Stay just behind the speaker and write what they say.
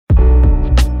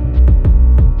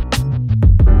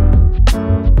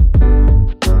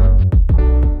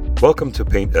Welcome to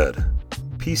Paint Ed.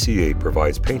 PCA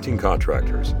provides painting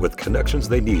contractors with connections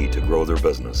they need to grow their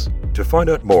business. To find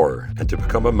out more and to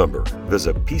become a member,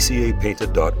 visit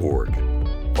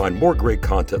pcapainted.org. Find more great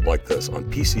content like this on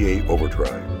PCA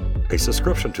Overdrive. A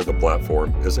subscription to the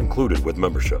platform is included with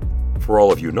membership. For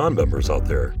all of you non-members out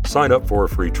there, sign up for a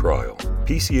free trial.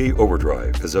 PCA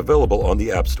Overdrive is available on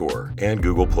the App Store and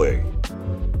Google Play.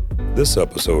 This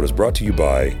episode is brought to you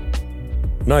by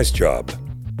Nice Job,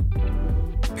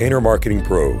 Painter Marketing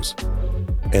Pros,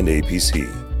 and APC.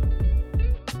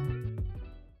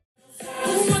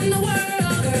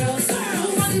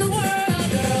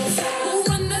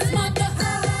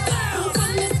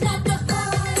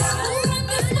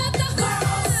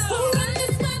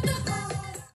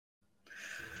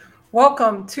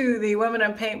 Welcome to the Women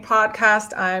in Paint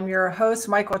podcast. I'm your host,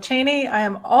 Michael Chaney. I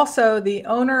am also the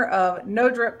owner of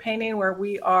No Drip Painting, where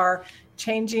we are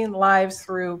changing lives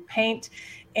through paint.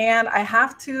 And I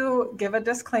have to give a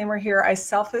disclaimer here. I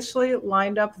selfishly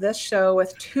lined up this show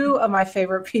with two of my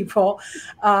favorite people,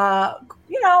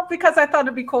 because I thought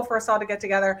it'd be cool for us all to get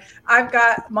together. I've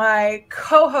got my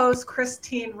co-host,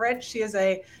 Christine Rich. She is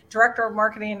a director of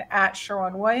marketing at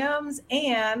Sherwin-Williams,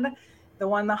 and the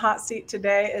one in the hot seat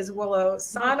today is Willow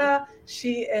Sana.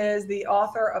 She is the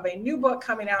author of a new book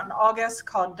coming out in August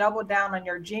called Double Down on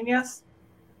Your Genius.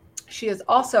 She is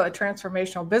also a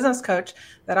transformational business coach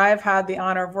that I have had the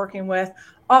honor of working with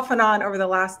off and on over the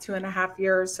last 2.5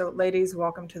 years. So ladies,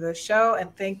 welcome to the show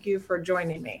and thank you for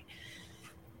joining me.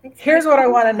 Here's what I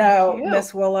want to know,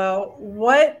 Miss Willow.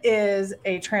 What is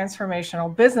a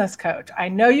transformational business coach? I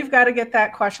know you've got to get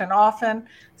that question often.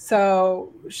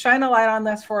 So shine a light on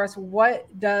this for us. What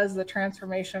does the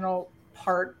transformational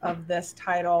part of this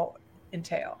title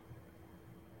entail?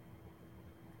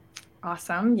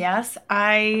 Awesome. Yes.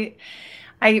 I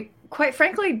quite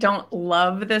frankly don't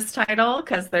love this title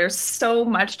because there's so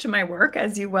much to my work,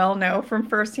 as you well know from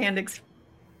firsthand experience.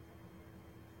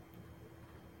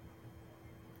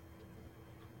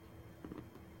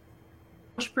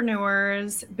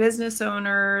 Entrepreneurs, business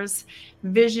owners,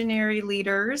 visionary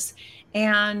leaders,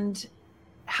 and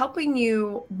helping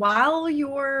you while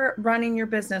you're running your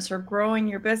business or growing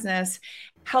your business,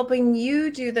 helping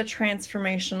you do the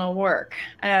transformational work.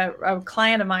 A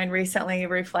client of mine recently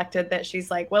reflected that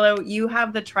she's like, Willow, you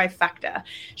have the trifecta.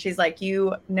 She's like,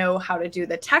 you know how to do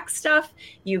the tech stuff,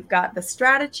 you've got the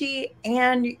strategy,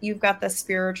 and you've got the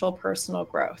spiritual personal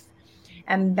growth.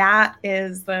 And that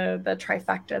is the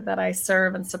trifecta that I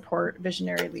serve and support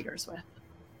visionary leaders with.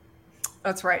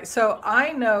 That's right. So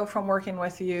I know from working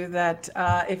with you that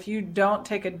if you don't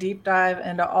take a deep dive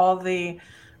into all the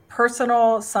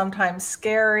personal, sometimes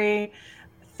scary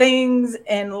things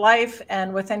in life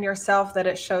and within yourself, that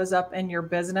it shows up in your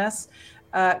business.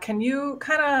 Can you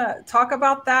kind of talk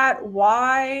about that?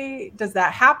 Why does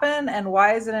that happen? And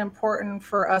why is it important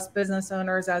for us business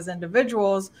owners as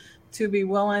individuals to be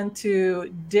willing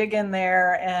to dig in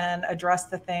there and address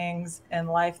the things in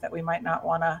life that we might not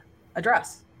want to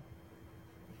address?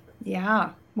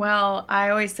 Yeah. Well, I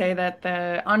always say that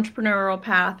the entrepreneurial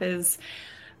path is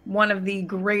one of the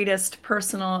greatest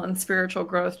personal and spiritual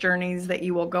growth journeys that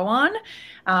you will go on.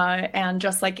 And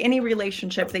just like any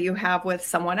relationship that you have with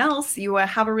someone else, you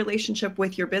have a relationship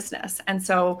with your business. And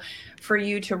so for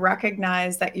you to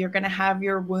recognize that you're going to have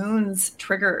your wounds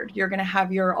triggered, you're going to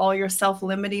have all your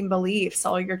self-limiting beliefs,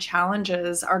 all your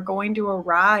challenges are going to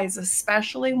arise,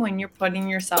 especially when you're putting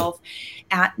yourself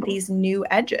at these new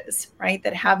edges, right?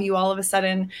 That have you all of a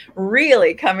sudden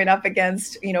really coming up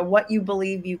against, what you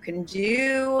believe you can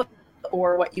do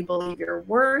or what you believe you're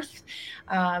worth.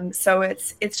 So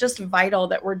it's just vital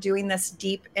that we're doing this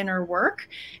deep inner work.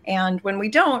 And when we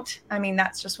don't,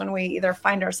 that's just when we either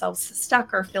find ourselves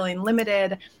stuck or feeling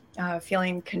limited,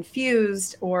 feeling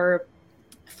confused, or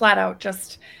flat out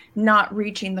just not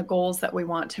reaching the goals that we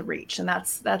want to reach. And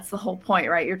that's the whole point,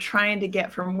 right? You're trying to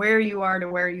get from where you are to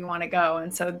where you want to go.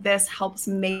 And so this helps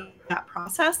make that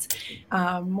process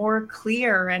more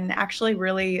clear, and actually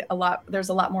really there's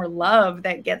a lot more love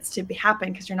that gets to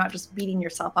happen because you're not just beating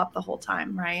yourself up the whole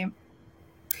time, right?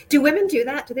 Do women do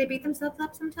that? Do they beat themselves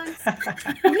up sometimes?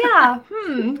 Yeah.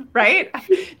 Right.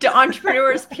 Do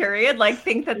entrepreneurs, period,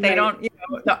 think that they don't,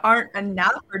 that aren't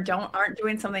enough or aren't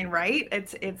doing something right?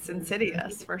 It's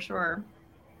insidious for sure.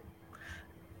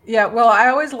 Yeah. Well, I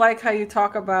always like how you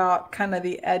talk about kind of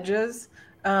the edges,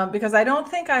 because I don't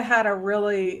think I had a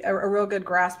real good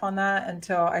grasp on that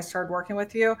until I started working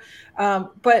with you.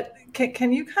 But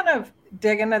can you kind of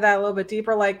dig into that a little bit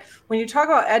deeper? Like when you talk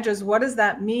about edges, what does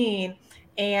that mean?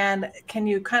 And can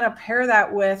you kind of pair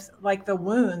that with like the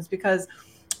wounds? Because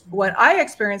what I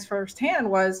experienced firsthand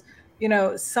was,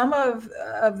 some of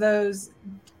those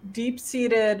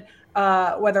deep-seated,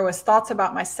 whether it was thoughts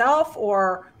about myself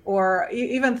or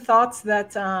even thoughts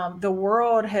that the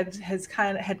world had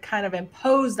kind of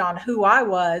imposed on who I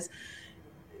was.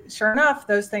 Sure enough,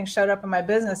 those things showed up in my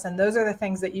business, and those are the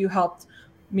things that you helped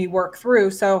me work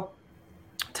through. So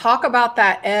talk about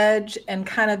that edge and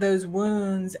kind of those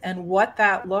wounds and what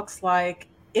that looks like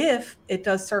if it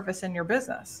does surface in your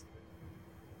business.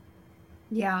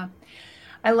 Yeah.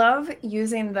 I love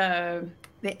using the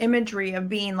imagery of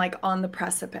being like on the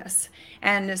precipice.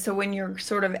 And so when you're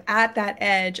sort of at that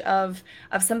edge of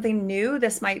something new,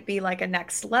 this might be like a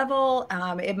next level.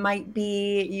 It might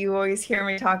be, you always hear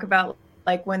me talk about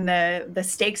like when the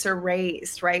stakes are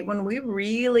raised, right? When we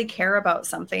really care about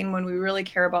something, when we really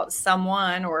care about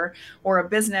someone or a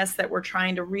business that we're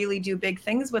trying to really do big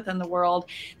things with in the world,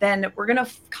 then we're going to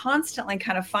constantly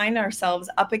kind of find ourselves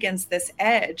up against this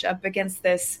edge, up against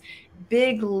this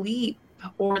big leap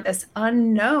or this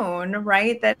unknown,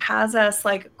 right? That has us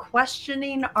like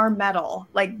questioning our mettle,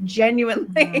 like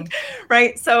genuinely,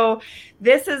 right? So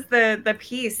this is the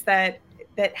piece that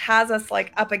has us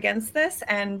like up against this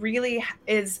and really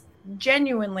is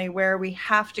genuinely where we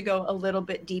have to go a little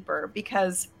bit deeper,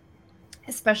 because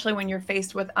especially when you're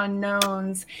faced with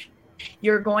unknowns,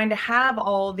 you're going to have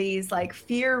all these like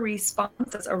fear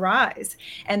responses arise,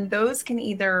 and those can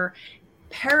either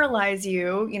paralyze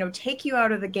you, take you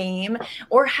out of the game,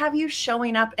 or have you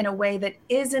showing up in a way that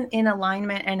isn't in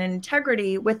alignment and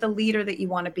integrity with the leader that you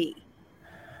want to be.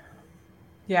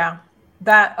 Yeah,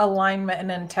 that alignment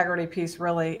and integrity piece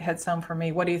really hits home for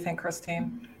me. What do you think,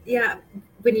 Christine? Yeah,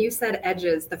 when you said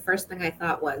edges, the first thing I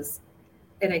thought was,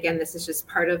 and again, this is just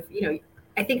part of,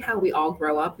 I think how we all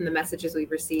grow up and the messages we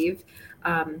receive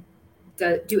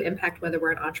do impact whether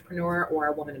we're an entrepreneur or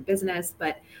a woman in business.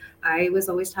 But I was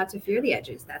always taught to fear the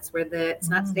edges. That's where it's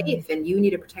not safe, and you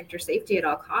need to protect your safety at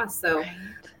all costs. So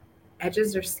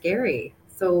edges are scary.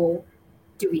 So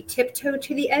do we tiptoe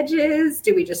to the edges?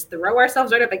 Do we just throw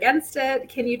ourselves right up against it?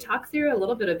 Can you talk through a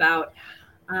little bit about,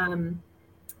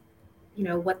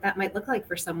 what that might look like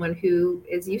for someone who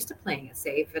is used to playing it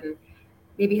safe and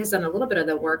maybe has done a little bit of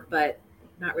the work, but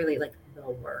not really like the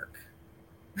work?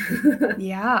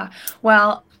 Yeah.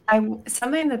 Well,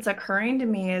 something that's occurring to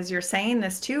me as you're saying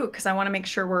this too, because I want to make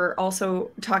sure we're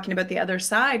also talking about the other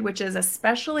side, which is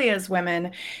especially as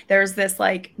women, there's this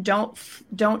like, don't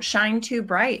shine too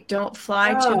bright. Don't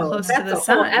fly too close to the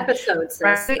sun. Episode, sis.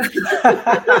 Right?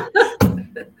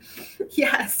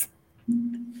 Yes.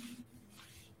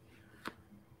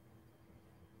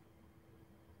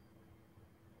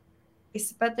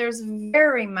 But there's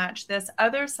very much this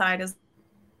other side as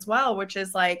well, which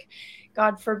is like,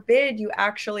 God forbid you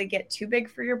actually get too big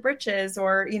for your britches,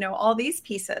 or all these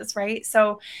pieces, right?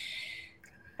 So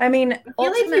I mean,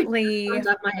 ultimately, like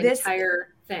up my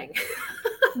entire thing.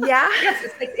 Yeah.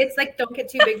 Yes, it's like don't get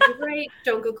too big, too bright,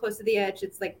 don't go close to the edge.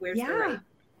 It's like, where's the right?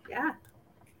 Yeah.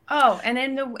 Oh, and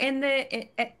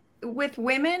with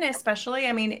women especially,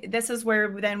 I mean, this is where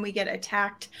then we get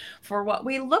attacked for what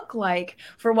we look like,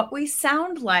 for what we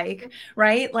sound like,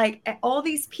 right? Like all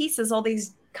these pieces, all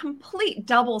these complete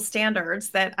double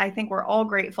standards that I think we're all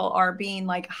grateful are being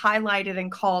like highlighted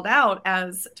and called out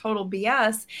as total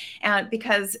BS. And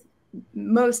because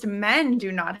most men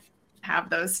do not have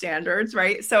those standards,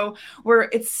 right? So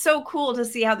it's so cool to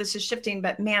see how this is shifting,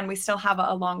 but man, we still have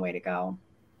a long way to go.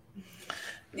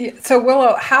 So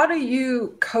Willow, how do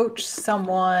you coach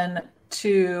someone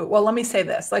well, let me say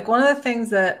this, like one of the things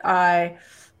that I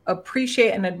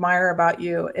appreciate and admire about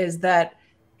you is that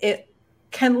it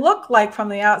can look like from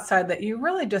the outside that you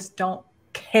really just don't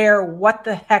care what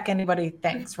the heck anybody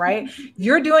thinks, right?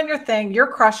 You're doing your thing, you're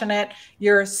crushing it,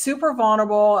 you're super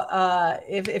vulnerable.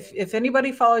 If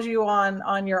anybody follows you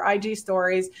on your IG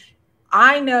stories,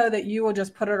 I know that you will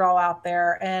just put it all out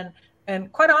there. And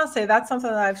quite honestly, that's something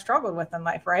that I've struggled with in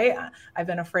life, right? I've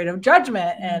been afraid of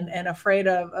judgment and afraid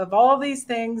of all of these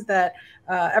things that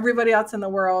everybody else in the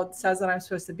world says that I'm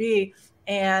supposed to be.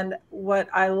 And what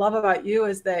I love about you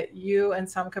is that you, in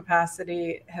some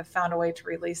capacity, have found a way to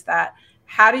release that.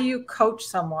 How do you coach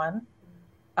someone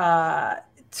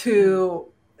to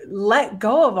let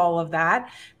go of all of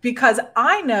that? Because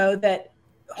I know that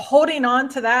holding on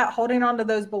to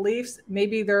those beliefs,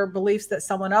 maybe they're beliefs that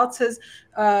someone else has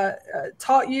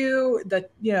taught you,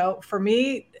 that, for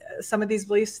me, some of these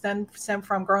beliefs stem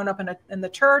from growing up in the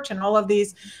church and all of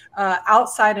these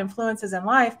outside influences in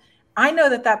life. I know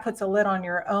that puts a lid on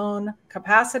your own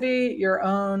capacity, your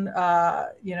own,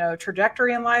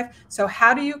 trajectory in life. So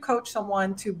how do you coach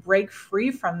someone to break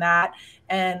free from that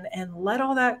and let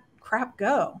all that crap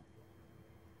go?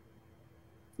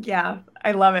 Yeah,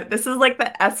 I love it. This is like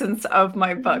the essence of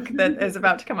my book that is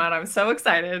about to come out. I'm so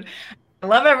excited. I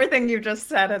love everything you just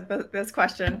said at this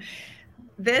question.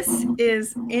 This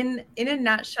is in a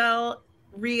nutshell,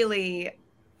 really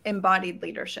embodied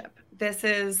leadership. This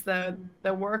is the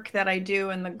work that I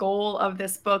do, and the goal of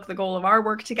this book, the goal of our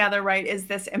work together, right, is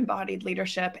this embodied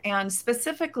leadership, and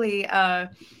specifically a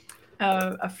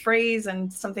phrase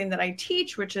and something that I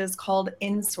teach, which is called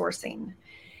insourcing.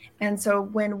 And so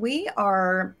when we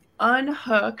are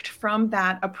unhooked from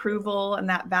that approval and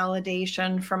that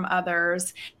validation from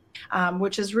others,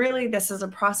 which is really, this is a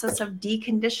process of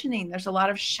deconditioning. There's a lot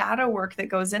of shadow work that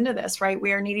goes into this, right?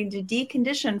 We are needing to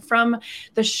decondition from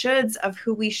the shoulds of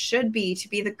who we should be, to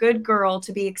be the good girl,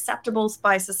 to be acceptable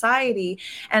by society.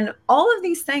 And all of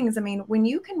these things, I mean, when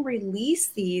you can release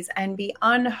these and be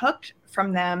unhooked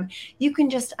from them, you can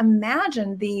just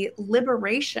imagine the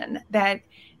liberation that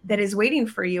is waiting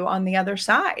for you on the other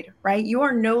side, right? You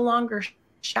are no longer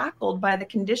shackled by the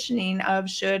conditioning of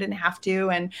should and have to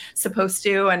and supposed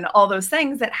to and all those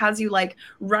things that has you like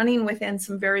running within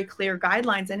some very clear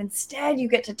guidelines. And instead you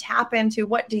get to tap into,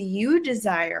 what do you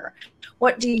desire?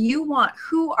 What do you want?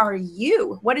 Who are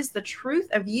you? What is the truth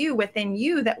of you within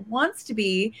you that wants to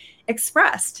be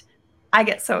expressed? I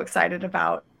get so excited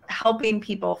about helping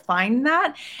people find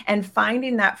that and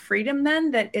finding that freedom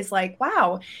then that is like,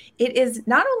 wow, it is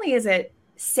not only is it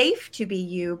safe to be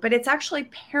you, but it's actually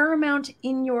paramount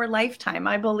in your lifetime.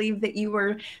 I believe that you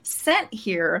were sent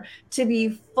here to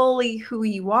be fully who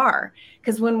you are.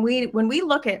 Because when we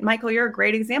look at, Michael, you're a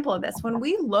great example of this. When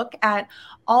we look at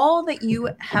all that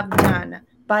you have done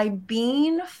by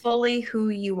being fully who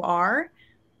you are,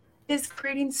 is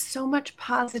creating so much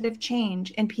positive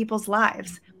change in people's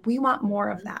lives. We want more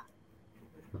of that.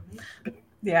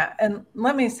 Yeah. And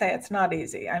let me say, it's not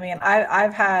easy. I mean,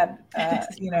 I've had,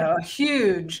 a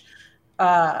huge,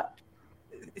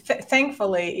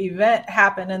 thankfully, event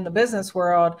happen in the business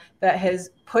world that has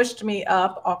pushed me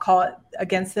up, I'll call it,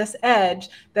 against this edge,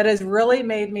 that has really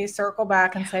made me circle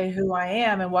back and say who I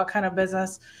am and what kind of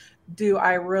business do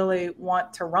I really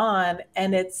want to run.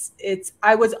 And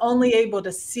I was only able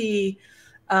to see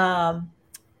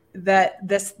that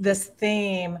this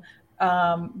theme,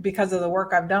 because of the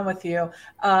work I've done with you.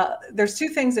 There's two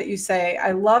things that you say.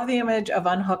 I love the image of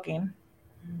unhooking,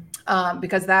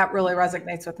 because that really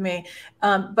resonates with me.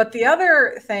 But the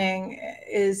other thing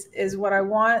is what I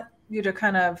want you to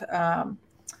kind of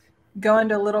go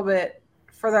into a little bit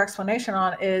further explanation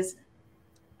on is,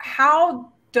 how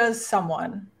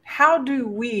do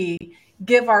we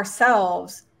give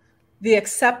ourselves the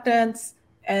acceptance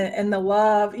and the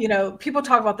love? People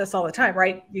talk about this all the time,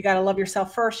 right? You got to love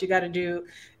yourself first. You got to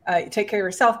take care of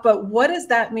yourself. But what does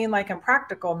that mean, like in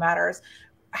practical matters?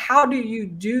 How do you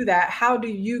do that? How do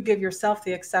you give yourself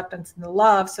the acceptance and the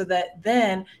love so that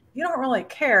then you don't really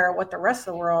care what the rest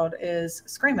of the world is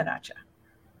screaming at you?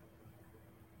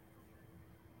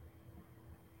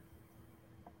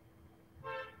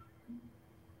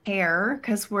 Care,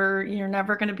 because you're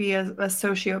never going to be a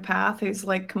sociopath who's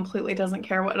like completely doesn't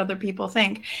care what other people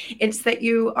think. It's that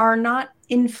you are not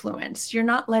influenced. You're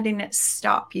not letting it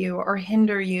stop you or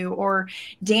hinder you or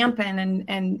dampen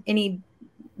and any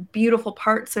beautiful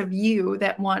parts of you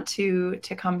that want to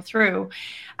come through.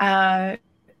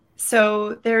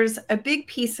 So there's a big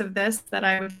piece of this that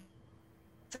I would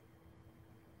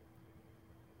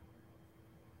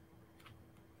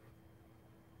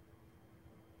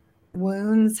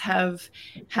wounds have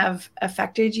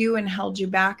affected you and held you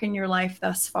back in your life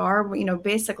thus far,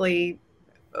 basically,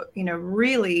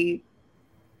 really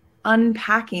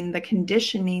unpacking the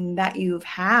conditioning that you've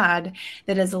had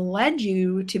that has led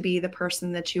you to be the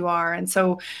person that you are. And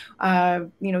so,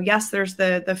 yes, there's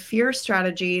the fear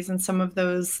strategies and some of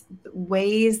those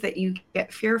ways that you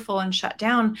get fearful and shut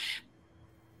down,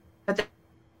 but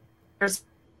there's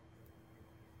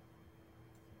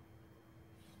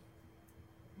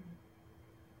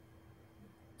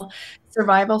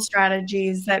survival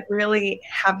strategies that really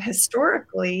have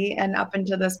historically and up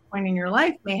until this point in your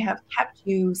life may have kept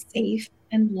you safe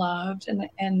and loved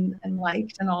and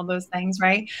liked and all those things,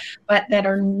 right? But that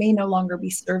may no longer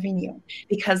be serving you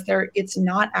because it's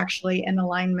not actually in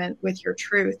alignment with your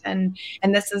truth. And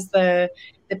this is the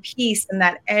piece and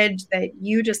that edge that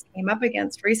you just came up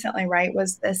against recently, right?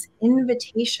 Was this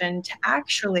invitation to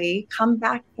actually come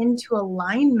back into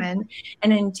alignment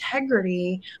and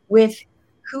integrity with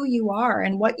who you are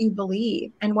and what you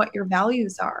believe and what your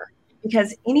values are.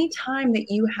 Because anytime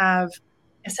that you have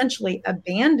essentially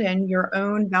abandoned your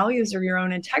own values or your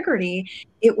own integrity,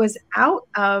 it was out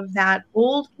of that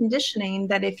old conditioning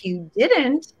that if you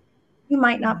didn't, you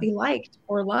might not be liked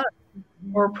or loved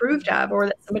or approved of, or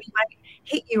that somebody might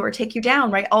hit you or take you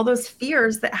down, right? All those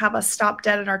fears that have us stop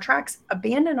dead in our tracks,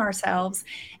 abandon ourselves,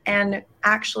 and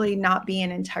actually not be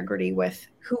in integrity with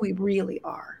who we really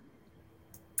are.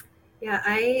 Yeah,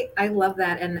 I love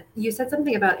that. And you said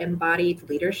something about embodied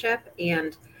leadership,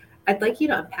 and I'd like you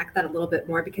to unpack that a little bit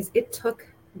more, because it took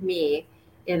me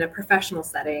in a professional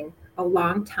setting a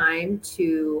long time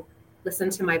to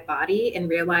listen to my body and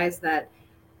realize that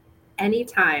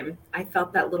anytime I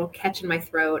felt that little catch in my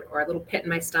throat or a little pit in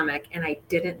my stomach and I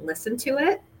didn't listen to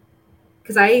it,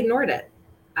 because I ignored it,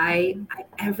 I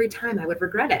every time I would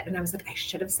regret it. And I was like, I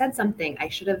should have said something. I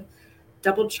should have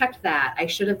double checked that. I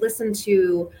should have listened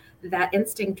to that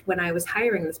instinct when I was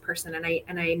hiring this person, and I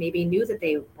maybe knew that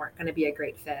they weren't going to be a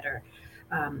great fit, or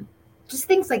just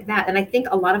things like that. And I think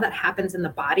a lot of that happens in the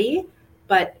body,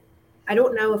 but I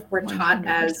don't know if we're taught 100%.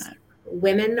 as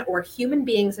women or human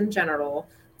beings in general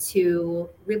to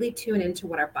really tune into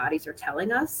what our bodies are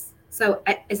telling us. So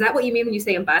is that what you mean when you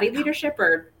say embodied leadership,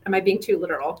 or am I being too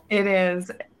literal? It is.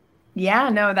 Yeah,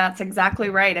 no, that's exactly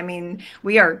right. I mean,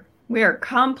 we are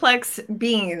complex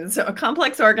beings,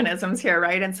 complex organisms here,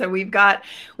 right? And so we've got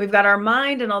our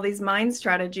mind and all these mind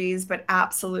strategies, but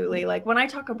absolutely, like when I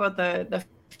talk about the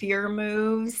fear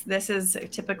moves, this is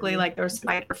typically like there's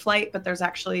fight or flight, but there's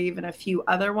actually even a few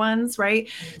other ones, right?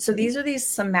 So these are these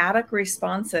somatic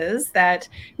responses that,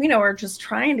 are just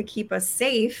trying to keep us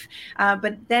safe,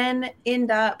 but then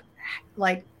end up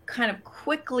like kind of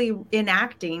quickly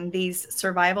enacting these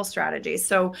survival strategies.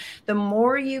 So the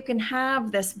more you can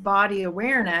have this body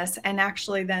awareness and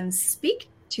actually then speak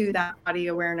to that body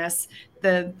awareness,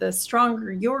 the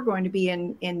stronger you're going to be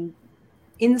in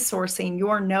insourcing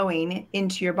your knowing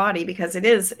into your body, because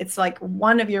it's like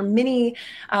one of your many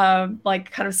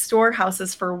like kind of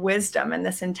storehouses for wisdom and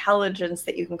this intelligence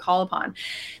that you can call upon.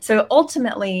 So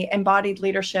ultimately, embodied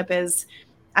leadership is,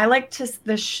 I like to,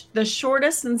 the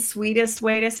shortest and sweetest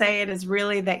way to say it is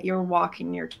really that you're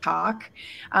walking your talk.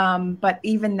 But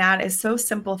even that is so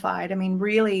simplified. I mean,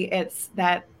 really, it's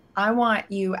that I want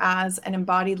you as an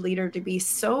embodied leader to be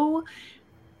so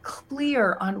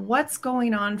clear on what's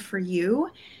going on for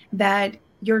you that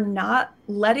you're not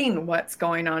letting what's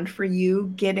going on for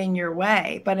you get in your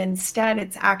way, but instead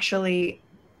it's actually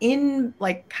in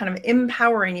like kind of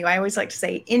empowering you. I always like to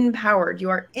say empowered. You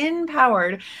are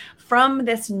empowered from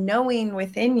this knowing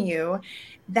within you.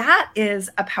 That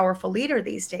is a powerful leader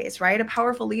these days, right? A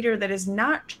powerful leader that is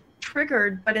not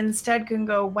triggered, but instead can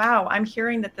go, wow, I'm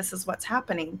hearing that this is what's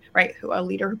happening, right? A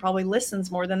leader who probably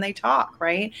listens more than they talk,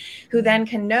 right? Who then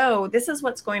can know this is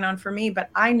what's going on for me,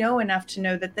 but I know enough to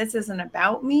know that this isn't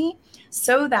about me,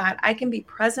 so that I can be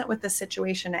present with the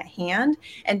situation at hand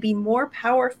and be more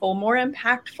powerful, more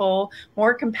impactful,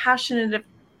 more compassionate, if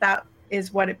that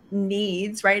is what it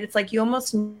needs, right? It's like you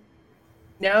almost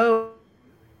know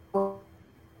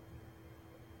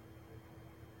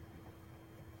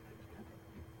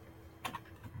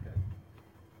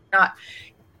not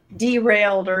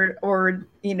derailed or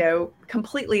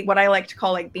completely, what I like to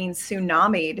call like being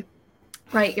tsunamied,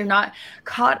 right? You're not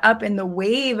caught up in the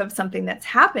wave of something that's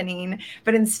happening,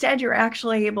 but instead you're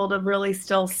actually able to really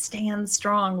still stand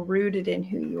strong, rooted in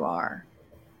who you are.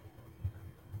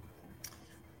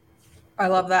 I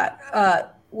love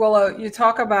that. Willow, you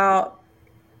talk about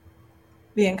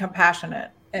being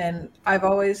compassionate, and I've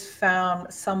always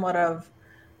found somewhat of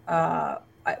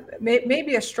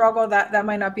maybe a struggle, that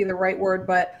might not be the right word,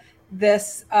 but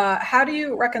this, how do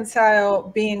you reconcile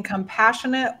being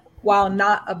compassionate while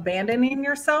not abandoning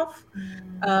yourself?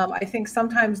 I think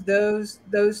sometimes those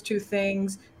two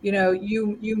things,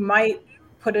 you might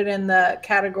put it in the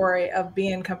category of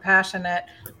being compassionate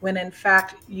when in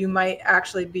fact you might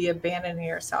actually be abandoning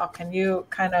yourself. Can you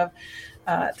kind of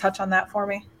touch on that for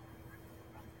me?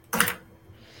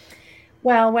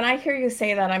 Well, when I hear you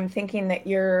say that, I'm thinking that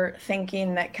you're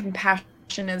thinking that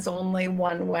compassion is only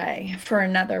one way for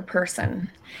another person.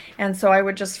 And so I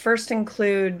would just first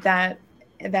include that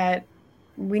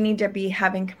we need to be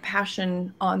having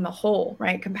compassion on the whole,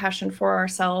 right? Compassion for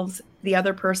ourselves, the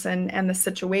other person, and the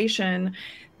situation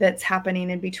that's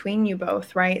happening in between you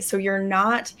both, right? So you're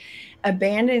not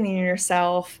abandoning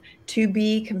yourself to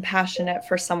be compassionate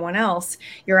for someone else.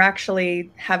 You're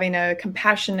actually having a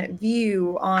compassionate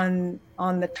view on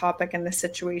the topic and the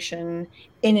situation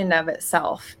in and of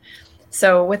itself.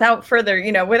 So without further,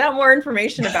 without more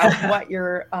information about what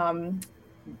you're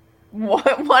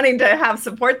wanting to have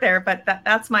support there, but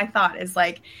that's my thought is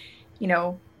like,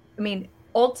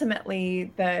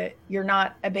 ultimately you're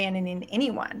not abandoning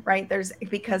anyone, right?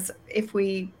 Because if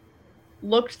we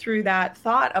looked through that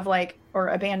thought of like, or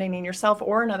abandoning yourself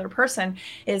or another person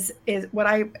is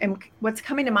what's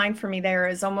coming to mind for me there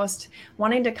is almost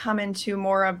wanting to come into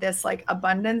more of this like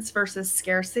abundance versus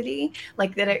scarcity,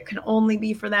 like that it can only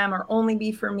be for them or only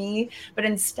be for me. But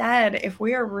instead, if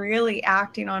we are really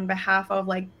acting on behalf of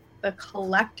like the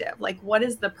collective, like what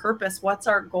is the purpose, what's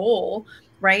our goal,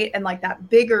 right? And like that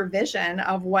bigger vision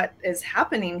of what is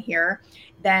happening here,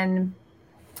 then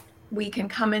we can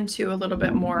come into a little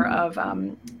bit more of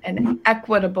an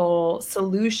equitable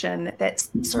solution that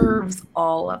serves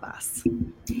all of us.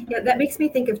 Yeah, that makes me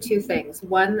think of two things.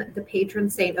 One, the patron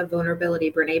saint of vulnerability,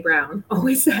 Brene Brown,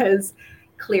 always says,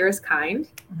 clear is kind.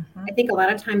 Mm-hmm. I think a lot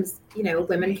of times, you know,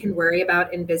 women can worry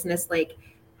about in business, like,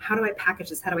 how do I package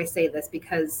this? How do I say this?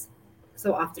 Because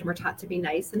so often we're taught to be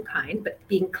nice and kind, but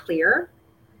being clear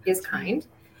is kind.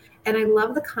 And I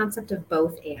love the concept of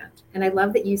both and I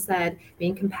love that you said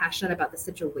being compassionate about the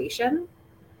situation.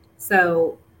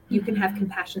 So you can have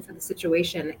compassion for the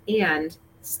situation and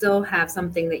still have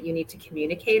something that you need to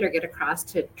communicate or get across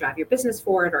to drive your business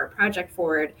forward or a project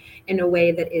forward in a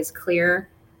way that is clear,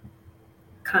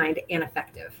 kind, and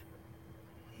effective.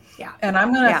 Yeah. And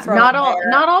I'm going to throw not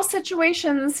all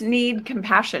situations need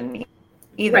compassion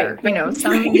either. Right. You know,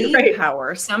 some need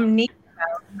power, some need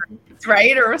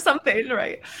right or something,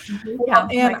 right? Yeah.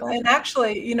 And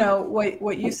actually, you know,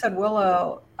 what you said,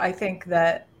 Willow, I think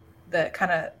that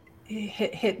kind of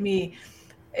hit me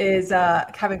is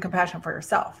having compassion for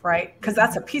yourself, right? Because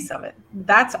that's a piece of it.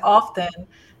 That's often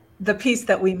the piece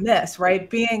that we miss, right?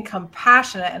 Being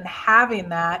compassionate and having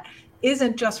that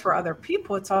isn't just for other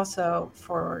people, it's also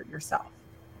for yourself.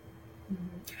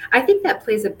 I think that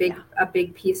plays a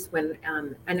big piece when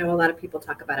I know a lot of people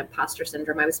talk about imposter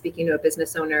syndrome. I was speaking to a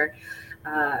business owner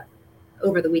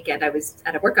over the weekend. I was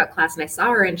at a workout class and I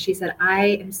saw her and she said, I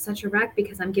am such a wreck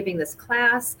because I'm giving this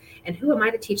class and who am I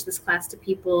to teach this class to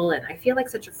people? And I feel like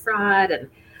such a fraud.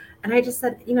 And I just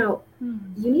said, you know,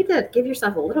 you need to give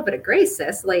yourself a little bit of grace,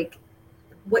 sis. Like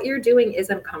what you're doing is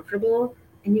uncomfortable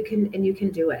and you can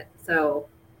do it. So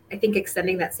I think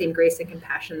extending that same grace and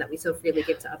compassion that we so freely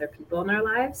give to other people in our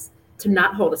lives to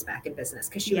not hold us back in business.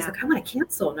 Because she was like, I want to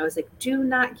cancel. And I was like, do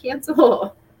not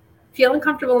cancel. Feel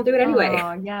uncomfortable and do it anyway.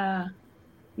 Oh, yeah.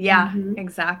 Yeah,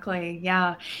 exactly.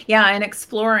 Yeah. Yeah. And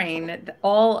exploring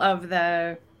all of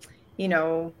the, you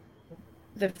know,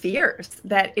 the fears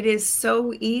that it is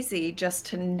so easy just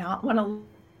to not want to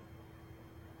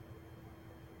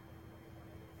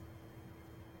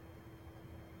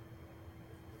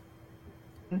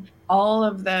all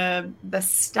of the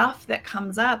stuff that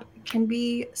comes up can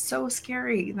be so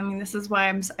scary. I mean, this is why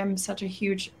I'm such a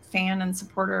huge fan and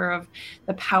supporter of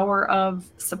the power of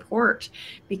support,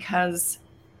 because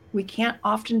we can't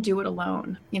often do it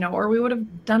alone, you know, or we would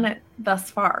have done it thus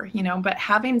far, you know, but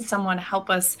having someone help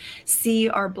us see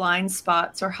our blind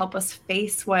spots or help us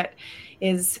face what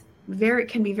is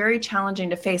can be very challenging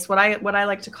to face, what I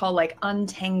like to call like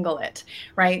untangle it,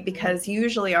 right? Because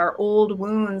usually our old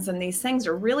wounds and these things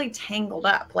are really tangled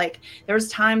up. Like there's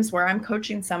times where I'm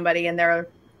coaching somebody and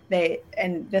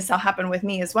and this will happen with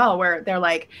me as well, where they're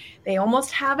like, they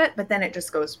almost have it, but then it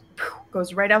just goes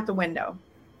right out the window.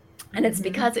 And it's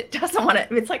because it doesn't want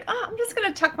to, it's like, oh, I'm just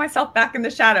going to tuck myself back in the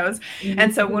shadows.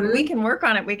 And so when we can work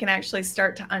on it, we can actually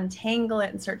start to untangle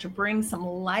it and start to bring some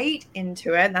light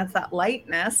into it. And that's that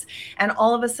lightness. And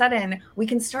all of a sudden we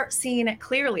can start seeing it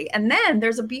clearly. And then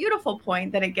there's a beautiful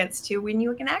point that it gets to when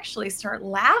you can actually start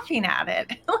laughing at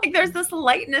it. Like there's this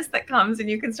lightness that comes and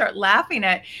you can start laughing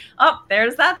at, oh,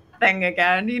 there's that thing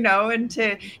again, you know, and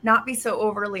to not be so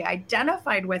overly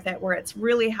identified with it where it's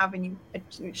really having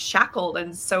you shackled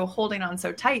and so holding on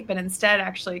so tight, but instead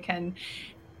actually can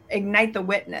ignite the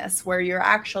witness where you're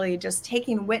actually just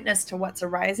taking witness to what's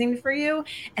arising for you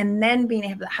and then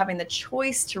having the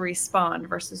choice to respond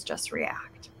versus just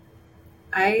react.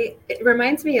 It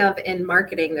reminds me of in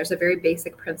marketing, there's a very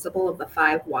basic principle of the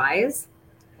 5 whys.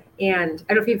 And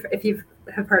I don't know if you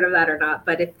have heard of that or not,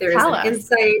 but if there's an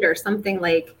insight or something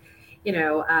like, you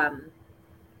know, I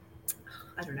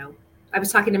don't know. I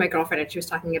was talking to my girlfriend and she was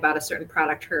talking about a certain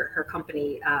product her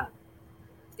company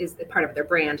is part of their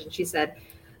brand. And she said,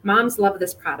 moms love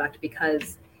this product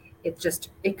because it's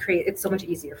so much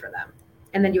easier for them.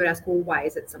 And then you would ask, well, why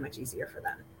is it so much easier for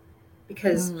them?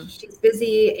 Because she's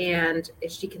busy and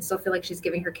she can still feel like she's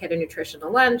giving her kid a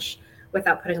nutritional lunch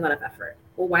without putting a lot of effort.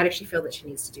 Well, why does she feel that she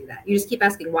needs to do that? You just keep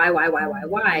asking why? Yes.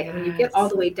 And when you get all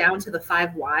the way down to the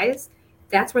 5 whys,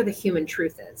 that's where the human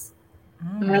truth is.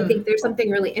 And I think there's something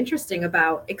really interesting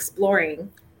about exploring,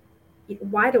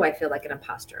 why do I feel like an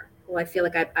imposter? Well, I feel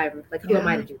like I'm like, who am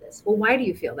I to do this? Well, why do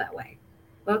you feel that way?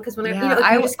 Well, because when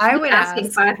I would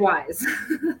asking 5 whys.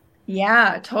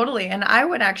 Yeah, totally. And I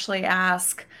would actually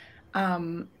ask,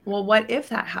 well, what if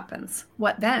that happens?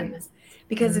 What then? Yes.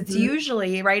 Because it's Mhm.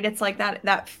 usually, right, it's like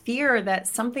that fear that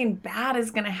something bad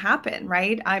is going to happen,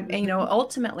 right?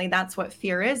 Ultimately that's what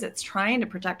fear is. It's trying to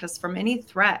protect us from any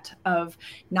threat of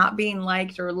not being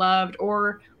liked or loved,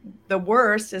 or the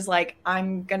worst is like,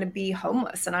 I'm going to be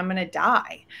homeless and I'm going to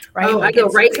die, right? Oh, I Like go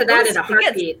right to that in a it gets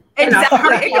heartbeat. In a exactly,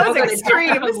 heartbeat, it I'll goes go to death or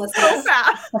extreme so homelessness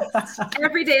fast.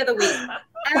 every day of the week.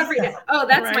 Every day. Oh,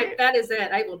 Right? that is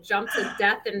it. I will jump to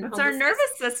death and It's our homelessness.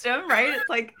 nervous system, right? It's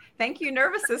like, thank you,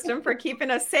 nervous system, for keeping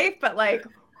us safe. But like,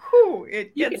 whew,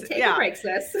 it You gets, can take a yeah. break,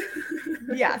 sis.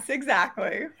 Yes,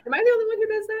 exactly. Am I the only one who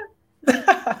does that?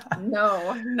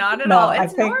 No, not at No, all. I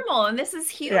It's think, normal and this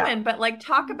is yeah. human, but like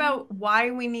talk about why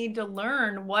we need to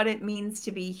learn what it means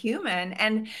to be human.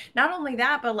 And not only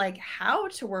that, but like how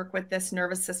to work with this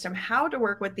nervous system, how to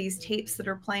work with these tapes that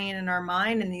are playing in our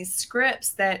mind and these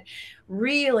scripts that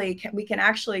really we can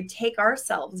actually take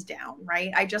ourselves down,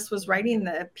 right? I just was writing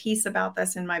the piece about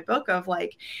this in my book of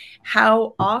like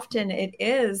how often it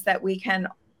is that we can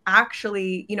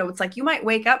actually, it's like you might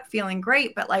wake up feeling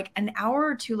great, but like an hour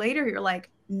or two later, you're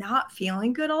like not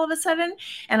feeling good all of a sudden.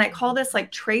 And I call this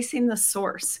like tracing the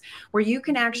source, where you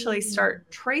can actually start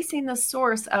tracing the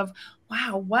source of,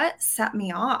 wow, what set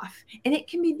me off? And it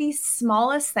can be the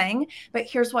smallest thing, but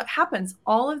here's what happens.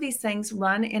 All of these things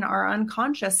run in our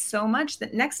unconscious so much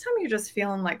that next time you're just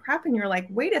feeling like crap and you're like,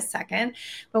 wait a second.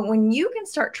 But when you can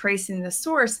start tracing the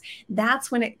source, that's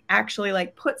when it actually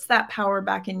like puts that power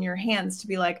back in your hands to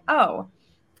be like, oh,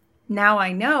 now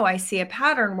I know I see a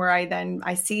pattern where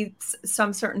I see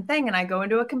some certain thing and I go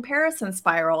into a comparison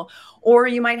spiral. Or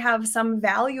you might have some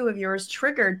value of yours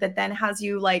triggered that then has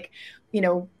you like,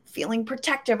 feeling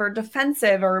protective or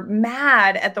defensive or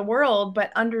mad at the world.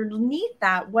 But underneath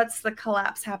that, what's the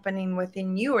collapse happening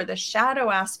within you, or the shadow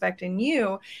aspect in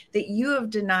you that you have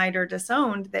denied or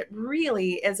disowned that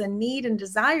really is a need and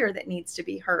desire that needs to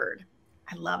be heard?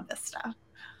 I love this stuff.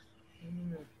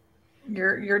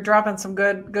 You're dropping some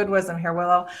good wisdom here,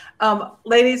 Willow.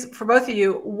 Ladies, for both of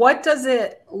you, what does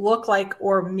it look like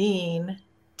or mean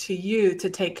to you to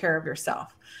take care of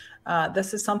yourself?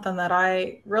 This is something that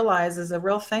I realize is a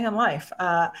real thing in life.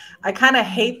 I kind of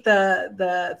hate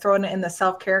the throwing it in the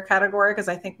self-care category, because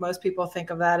I think most people think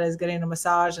of that as getting a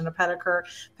massage and a pedicure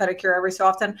every so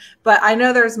often. But I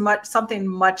know there's something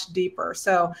much deeper.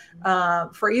 So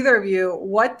for either of you,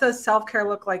 what does self-care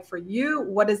look like for you?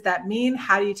 What does that mean?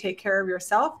 How do you take care of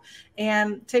yourself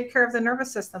and take care of the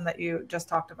nervous system that you just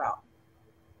talked about?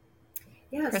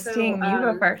 Yeah, Christine, you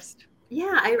go first.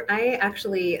 Yeah, I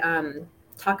actually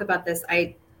talk about this.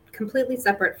 I completely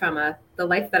separate from the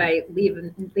life that I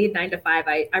lead 9 to 5.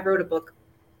 I wrote a book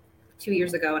 2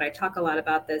 years ago, and I talk a lot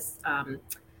about this,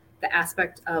 the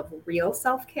aspect of real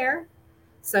self-care.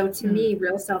 So to me,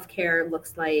 real self-care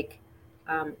looks like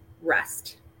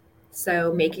rest.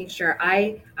 So making sure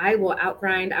I will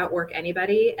outwork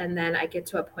anybody, and then I get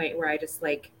to a point where I just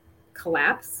like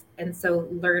collapse. And so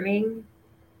learning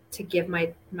to give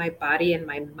my body and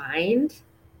my mind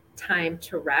time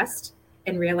to rest,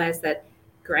 and realize that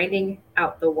grinding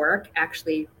out the work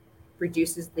actually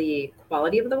reduces the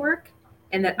quality of the work,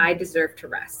 and that I deserve to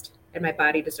rest and my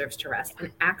body deserves to rest.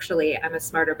 And actually, I'm a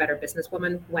smarter, better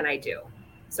businesswoman when I do.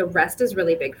 So rest is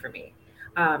really big for me.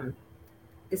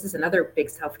 This is another big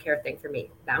self-care thing for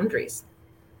me: boundaries.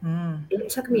 It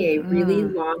took me a really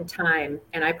long time,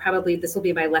 and this will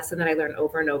be my lesson that I learn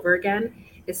over and over again,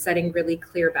 is setting really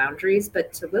clear boundaries.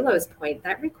 But to Willow's point,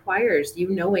 that requires you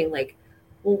knowing, like,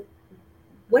 well,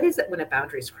 what is it when a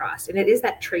boundary is crossed? And it is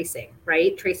that tracing,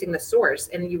 right? Tracing the source.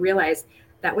 And you realize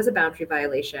that was a boundary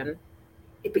violation,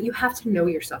 but you have to know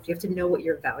yourself. You have to know what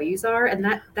your values are. And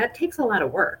that takes a lot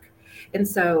of work. And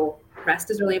so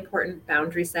rest is really important,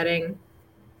 boundary setting.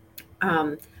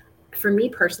 For me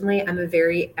personally, I'm a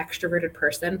very extroverted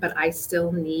person, but I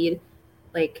still need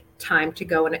like time to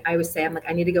go. And I always say,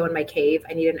 I need to go in my cave.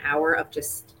 I need an hour of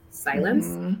just silence.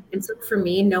 And so for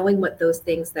me, knowing what those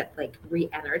things that like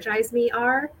re-energize me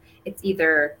are, it's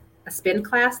either a spin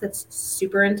class that's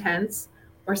super intense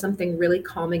or something really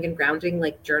calming and grounding,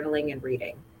 like journaling and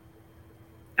reading.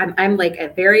 I'm like a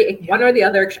very one or the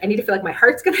other. I need to feel like my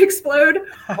heart's going to explode,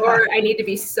 or I need to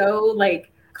be so like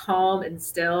calm and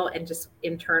still and just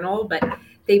internal. But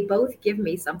they both give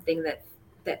me something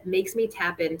that makes me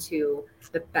tap into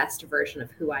the best version of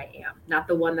who I am, not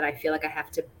the one that I feel like I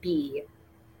have to be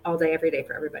all day, every day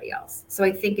for everybody else. So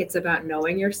I think it's about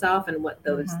knowing yourself and what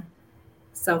those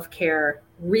self-care,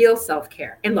 real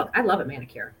self-care. And look, I love a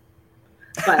manicure,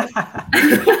 but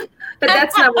But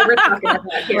that's not what we're talking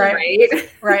about here,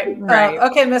 right? Right.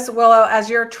 Okay, Miss Willow, as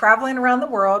you're traveling around the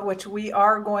world, which we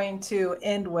are going to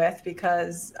end with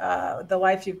because the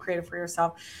life you've created for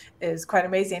yourself is quite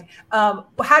amazing.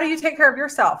 How do you take care of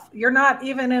yourself? You're not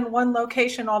even in one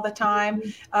location all the time.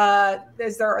 Are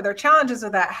there challenges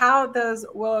with that? How does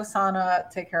Willow Sana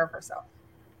take care of herself?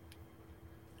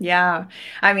 Yeah.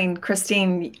 I mean,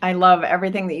 Christine, I love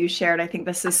everything that you shared. I think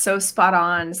this is so spot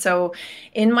on. So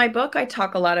in my book, I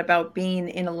talk a lot about being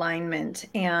in alignment,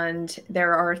 and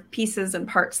there are pieces and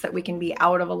parts that we can be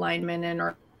out of alignment in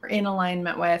or in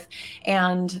alignment with.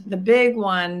 And the big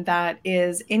one that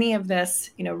is any of this,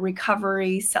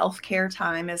 recovery, self-care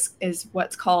time is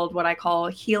what I call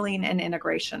healing and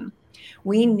integration.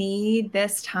 We need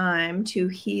this time to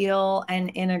heal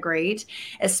and integrate,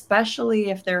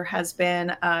 especially if there has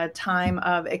been a time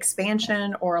of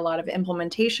expansion or a lot of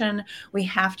implementation. We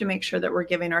have to make sure that we're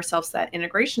giving ourselves that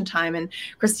integration time. And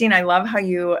Christine, I love how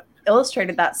you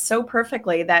illustrated that so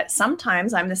perfectly, that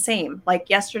sometimes I'm the same. Like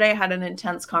yesterday, I had an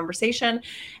intense conversation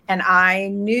and I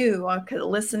knew,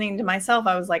 listening to myself,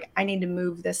 I was like, I need to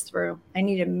move this through. I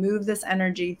need to move this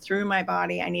energy through my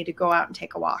body. I need to go out and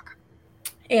take a walk.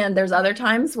 And there's other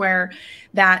times where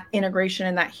that integration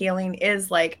and that healing is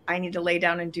like, I need to lay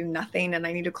down and do nothing, and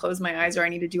I need to close my eyes, or I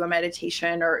need to do a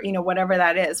meditation, or, whatever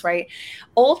that is, right?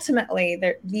 Ultimately,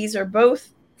 these are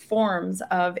both forms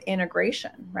of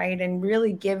integration, right? And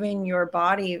really giving your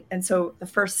body. And so the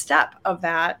first step of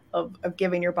that, of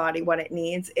giving your body what it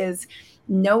needs, is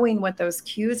knowing what those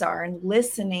cues are and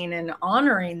listening and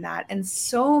honoring that. And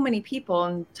so many people,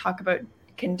 and talk about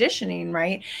conditioning,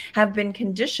 right, have been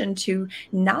conditioned to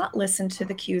not listen to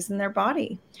the cues in their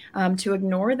body, to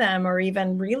ignore them, or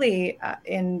even really,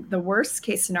 in the worst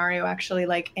case scenario, actually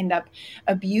like end up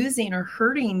abusing or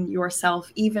hurting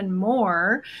yourself even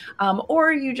more,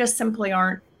 or you just simply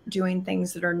aren't doing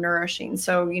things that are nourishing.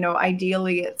 So,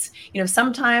 ideally it's,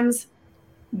 sometimes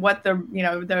what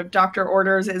the doctor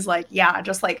orders is like, yeah,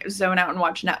 just like zone out and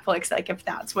watch Netflix, like if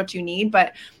that's what you need.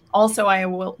 But also I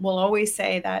will always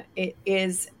say that it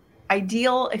is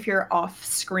ideal if you're off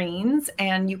screens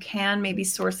and you can maybe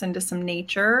source into some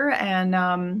nature,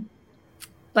 and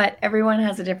but everyone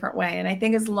has a different way. And I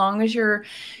think as long as you're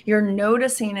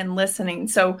noticing and listening.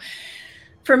 So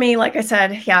for me, like I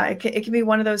said, yeah, it can be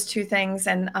one of those two things.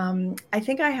 And I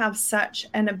think I have such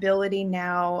an ability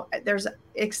now.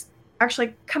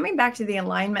 Actually, coming back to the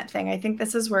alignment thing, I think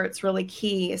this is where it's really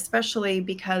key, especially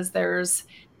because there's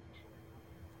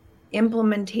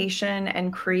implementation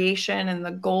and creation and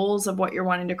the goals of what you're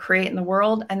wanting to create in the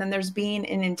world. And then there's being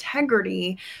in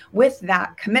integrity with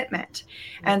that commitment.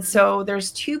 And so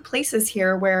there's two places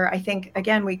here where I think,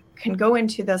 again, we can go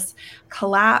into this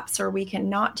collapse, or we can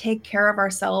not take care of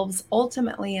ourselves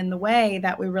ultimately in the way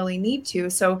that we really need to.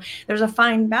 So there's a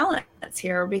fine balance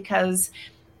here, because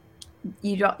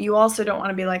you also don't want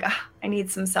to be like, I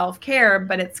need some self-care,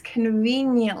 but it's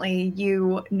conveniently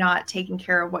you not taking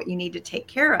care of what you need to take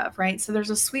care of, right? So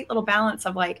there's a sweet little balance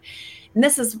of like, and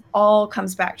this is all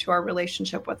comes back to our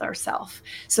relationship with ourself.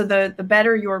 So the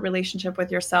better your relationship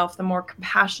with yourself, the more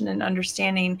compassion and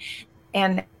understanding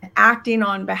and acting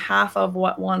on behalf of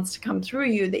what wants to come through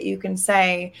you, that you can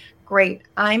say, great,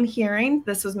 I'm hearing,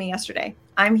 this was me yesterday,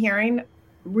 I'm hearing,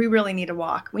 we really need to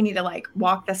walk. We need to like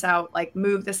walk this out, like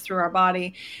move this through our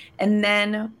body. And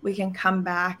then we can come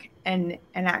back and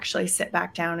actually sit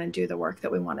back down and do the work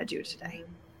that we want to do today.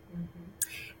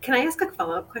 Can I ask a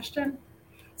follow-up question?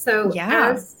 So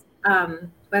yeah. As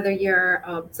whether you're,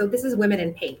 so this is Women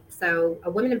in Paint. So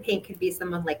a Women in Paint could be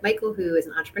someone like Michael, who is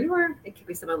an entrepreneur. It could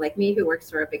be someone like me who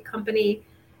works for a big company.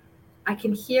 I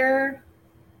can hear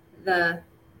the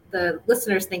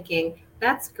listeners thinking,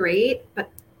 that's great, but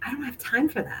I don't have time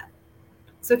for that.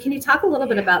 So can you talk a little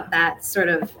bit about that, sort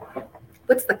of,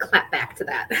 what's the clap back to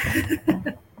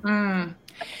that?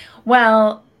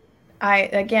 Well,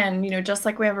 again, just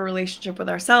like we have a relationship with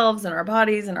ourselves and our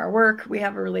bodies and our work, we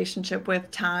have a relationship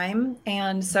with time.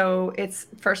 And so it's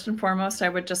first and foremost, I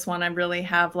would just want to really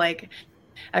have like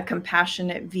a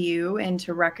compassionate view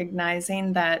into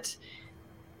recognizing that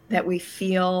we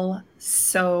feel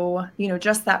so,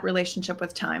 just that relationship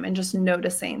with time, and just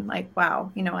noticing like,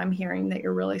 wow, I'm hearing that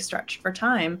you're really stretched for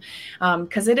time.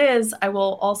 Because it is, I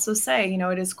will also say,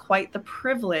 it is quite the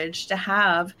privilege to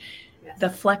have the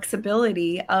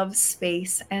flexibility of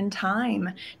space and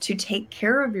time to take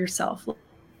care of yourself.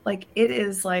 Like it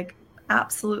is like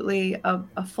absolutely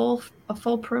a full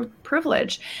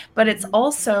privilege, but it's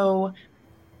also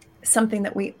something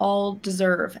that we all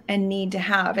deserve and need to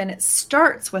have. And it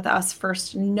starts with us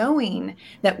first knowing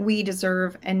that we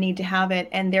deserve and need to have it,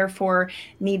 and therefore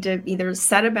need to either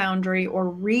set a boundary or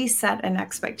reset an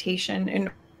expectation in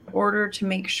order to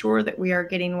make sure that we are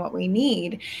getting what we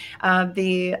need.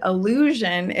 The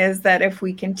illusion is that if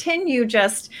we continue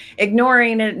just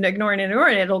ignoring it,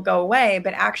 it'll go away.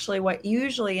 But actually what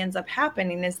usually ends up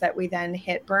happening is that we then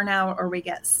hit burnout, or we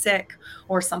get sick,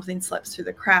 or something slips through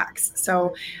the cracks.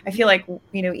 So I feel like,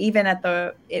 even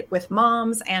with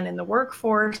moms and in the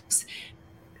workforce,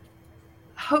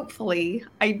 hopefully,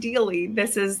 ideally,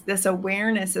 this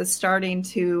awareness is starting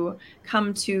to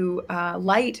come to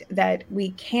light that we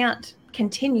can't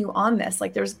continue on this.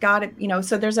 Like there's got to,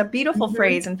 so there's a beautiful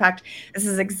phrase. In fact, this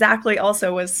is exactly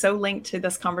also was so linked to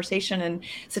this conversation and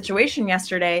situation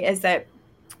yesterday, is that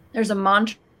there's a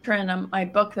mantra in my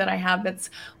book that I have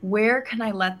that's, where can I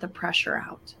let the pressure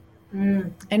out?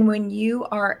 And when you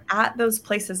are at those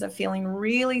places of feeling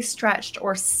really stretched,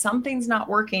 or something's not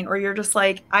working, or you're just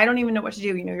like, I don't even know what to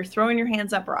do, you're throwing your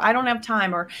hands up, or I don't have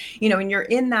time, or, and you're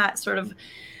in that sort of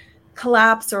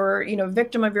collapse, or,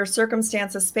 victim of your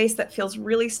circumstances space that feels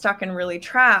really stuck and really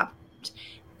trapped,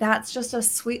 that's just a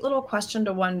sweet little question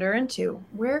to wonder into.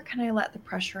 Where can I let the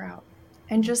pressure out?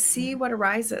 And just see what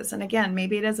arises. And again,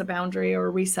 maybe it is a boundary or a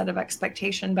reset of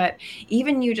expectation, but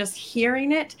even you just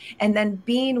hearing it and then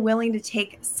being willing to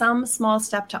take some small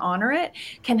step to honor it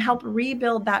can help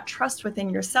rebuild that trust within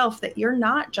yourself, that you're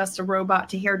not just a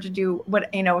robot here to do what,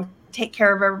 take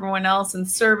care of everyone else and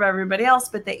serve everybody else,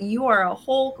 but that you are a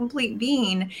whole, complete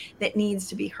being that needs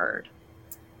to be heard.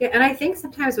 Yeah, and I think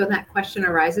sometimes when that question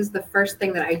arises, the first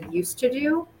thing that I used to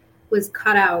do was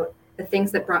cut out the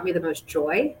things that brought me the most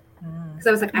joy. Because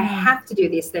I was like, I have to do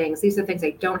these things. These are things I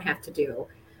don't have to do.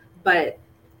 But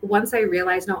once I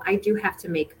realized, no, I do have to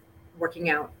make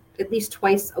working out at least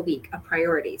twice a week a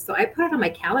priority. So I put it on my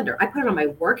calendar. I put it on my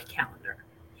work calendar,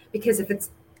 because if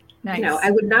it's, I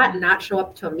would not show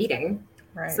up to a meeting.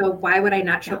 Right. So why would I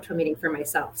not show up to a meeting for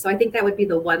myself? So I think that would be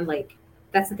the one,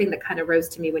 that's the thing that kind of rose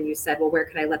to me when you said, well, where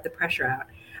can I let the pressure out?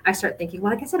 I start thinking,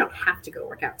 well, I guess I don't have to go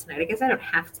work out tonight. I guess I don't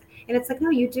have to. And it's like,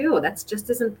 no, you do. That's just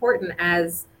as important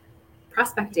as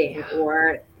prospecting,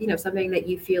 or something that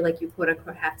you feel like you quote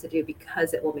unquote have to do,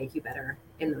 because it will make you better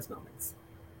in those moments.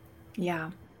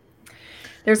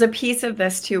 There's a piece of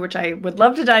this too, which I would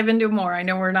love to dive into more. I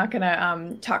know we're not going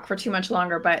to talk for too much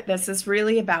longer, but this is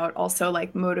really about also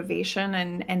like motivation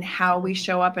and how we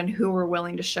show up and who we're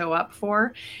willing to show up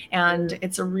for. And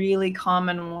it's a really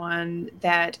common one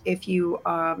that if you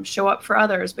show up for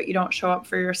others, but you don't show up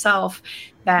for yourself,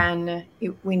 then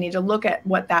we need to look at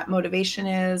what that motivation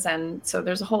is. And so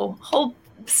there's a whole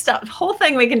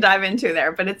thing we can dive into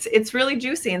there, but it's really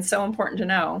juicy and so important to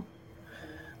know.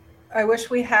 I wish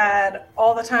we had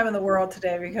all the time in the world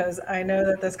today, because I know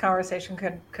that this conversation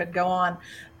could go on.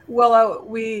 Willow,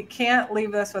 we can't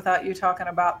leave this without you talking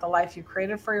about the life you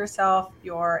created for yourself.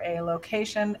 You're a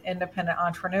location independent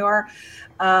entrepreneur.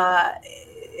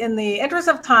 In the interest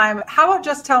of time, how about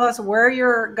just tell us where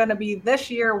you're going to be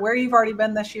this year, where you've already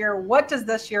been this year? What does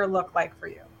this year look like for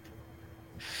you?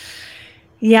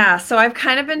 Yeah, so I've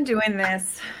kind of been doing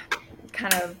this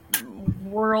kind of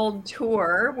world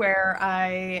tour where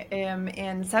I am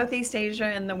in Southeast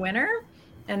Asia in the winter,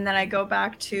 and then I go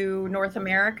back to North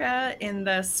America in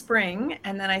the spring,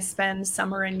 and then I spend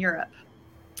summer in Europe.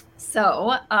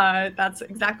 So that's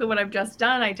exactly what I've just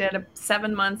done. I did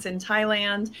 7 months in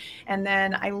Thailand, and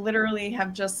then I literally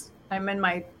I'm in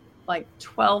my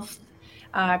 12th.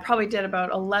 I probably did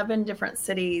about 11 different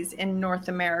cities in North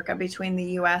America between the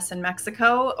US and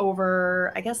Mexico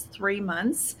over, I guess, 3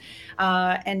 months.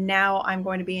 And now I'm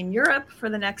going to be in Europe for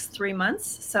the next 3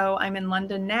 months. So I'm in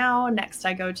London now. Next,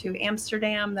 I go to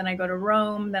Amsterdam. Then I go to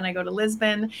Rome. Then I go to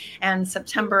Lisbon. And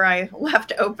September, I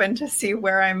left open to see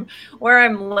where I'm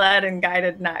led and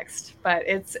guided next. But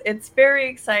it's very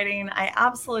exciting. I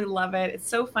absolutely love it. It's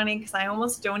so funny because I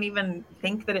almost don't even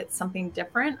think that it's something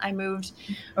different. I moved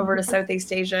over to Southeast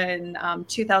Asia in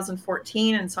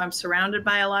 2014. And so I'm surrounded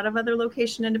by a lot of other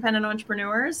location independent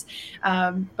entrepreneurs.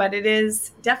 But it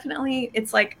is definitely,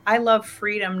 it's like, I love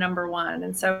freedom, number one.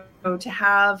 And so to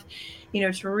have,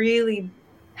 to really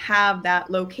have that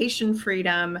location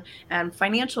freedom and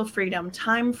financial freedom,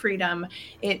 time freedom,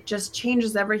 it just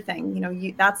changes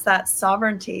everything. That's that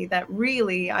sovereignty that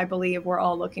really, I believe we're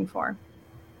all looking for.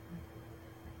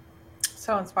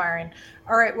 So inspiring.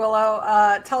 All right, Willow,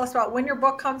 tell us about when your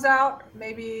book comes out,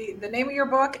 maybe the name of your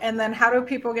book, and then how do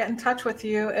people get in touch with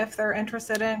you if they're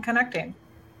interested in connecting?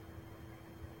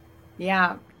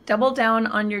 Yeah. Double down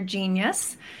on your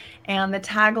genius. And the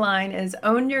tagline is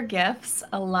own your gifts,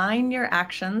 align your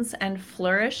actions, and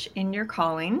flourish in your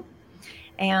calling.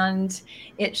 And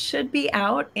it should be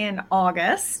out in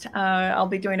August. I'll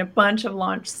be doing a bunch of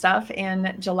launch stuff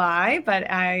in July, but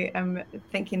I am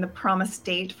thinking the promised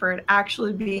date for it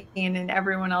actually being in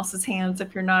everyone else's hands,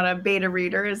 if you're not a beta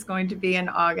reader, is going to be in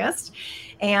August.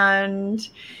 And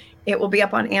it will be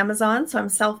up on Amazon. So I'm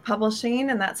self-publishing,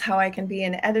 and that's how I can be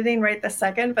in editing right this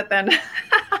second, but then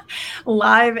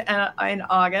live in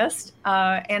August.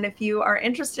 And if you are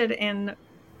interested in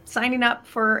signing up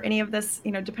for any of this,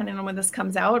 depending on when this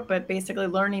comes out, but basically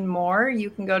learning more, you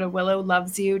can go to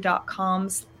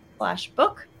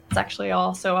willowlovesyou.com/book. It's actually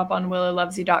also up on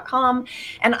willowlovesyou.com.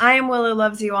 And I am Willow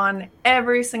Loves You on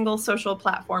every single social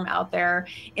platform out there.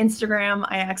 Instagram,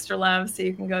 I extra love, so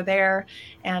you can go there.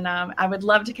 And I would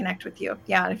love to connect with you.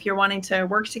 Yeah, if you're wanting to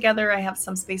work together, I have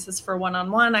some spaces for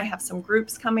one-on-one. I have some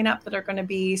groups coming up that are going to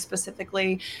be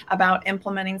specifically about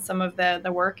implementing some of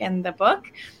the work in the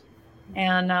book.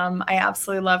 And I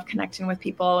absolutely love connecting with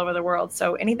people all over the world.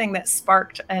 So anything that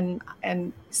sparked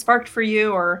for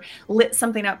you or lit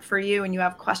something up for you and you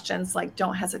have questions,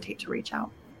 don't hesitate to reach out.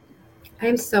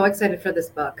 I'm so excited for this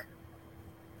book.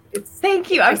 Thank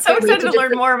you. I'm so excited to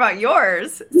learn more about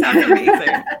yours. It sounds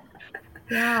amazing.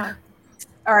 Yeah.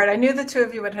 All right. I knew the two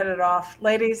of you would hit it off.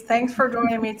 Ladies, thanks for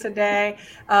joining me today.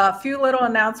 A few little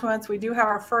announcements. We do have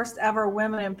our first ever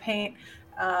Women in Paint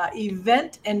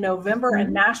event in November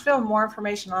in Nashville. More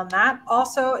information on that.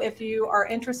 Also, if you are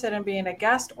interested in being a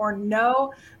guest or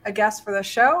know a guest for the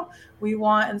show, we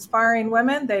want inspiring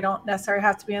women. They don't necessarily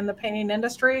have to be in the painting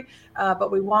industry, but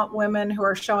we want women who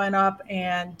are showing up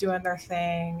and doing their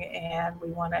thing. And we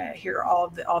want to hear all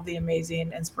the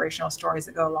amazing inspirational stories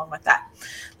that go along with that.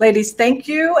 Ladies, thank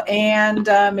you. And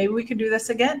maybe we can do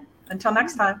this again. Until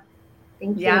next time.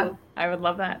 Thank you. Yeah, I would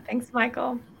love that. Thanks,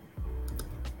 Michael.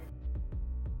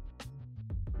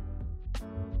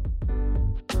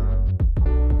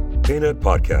 PaintNet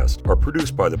podcasts are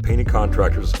produced by the Painting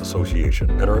Contractors Association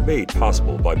and are made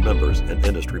possible by members and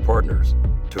industry partners.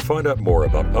 To find out more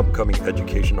about upcoming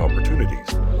education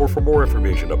opportunities or for more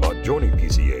information about joining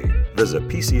PCA, visit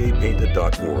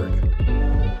pcapainted.org.